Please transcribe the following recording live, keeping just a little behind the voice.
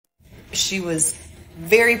She was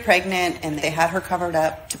very pregnant, and they had her covered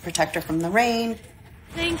up to protect her from the rain.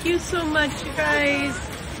 Thank you so much, you guys.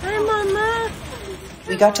 Hi, Mama.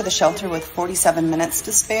 We got to the shelter with 47 minutes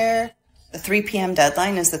to spare. The 3 p.m.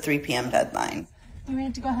 deadline is the 3 p.m. deadline. You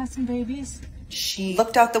ready to go have some babies? She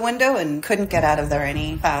looked out the window and couldn't get out of there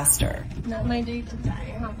any faster. Not my day to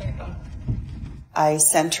die, huh, baby? I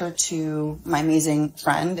sent her to my amazing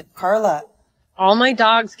friend, Carla. All my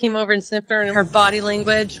dogs came over and sniffed her, and her body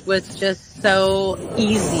language was just so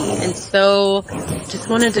easy and so just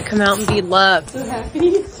wanted to come out and be loved. So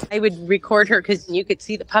happy. I would record her because you could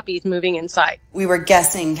see the puppies moving inside. We were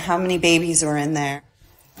guessing how many babies were in there.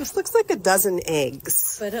 This looks like a dozen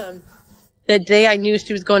eggs. But the day I knew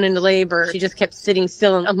she was going into labor, she just kept sitting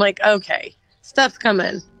still, and I'm like, okay, stuff's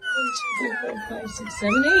coming. 1, 2, 3, 4, 5, 6,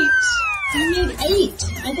 7, 8. You need 8.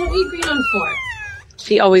 I thought we agreed on 4.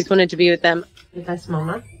 She always wanted to be with them. That's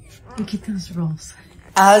Mama. Look at those rolls.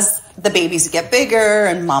 As the babies get bigger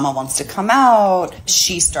and Mama wants to come out,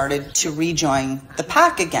 she started to rejoin the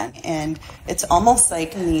pack again. And it's almost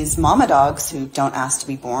like these mama dogs who don't ask to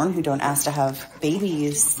be born, who don't ask to have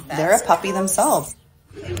babies, they're a puppy themselves.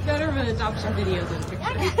 It's better of an adoption video than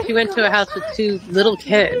pictures. She went to a house with 2 little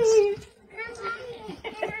kids.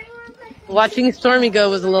 Watching Stormy go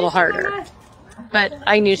was a little harder, but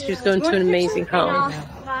I knew she was going to an amazing home.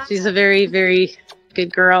 She's a very, very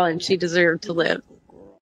good girl, and she deserved to live.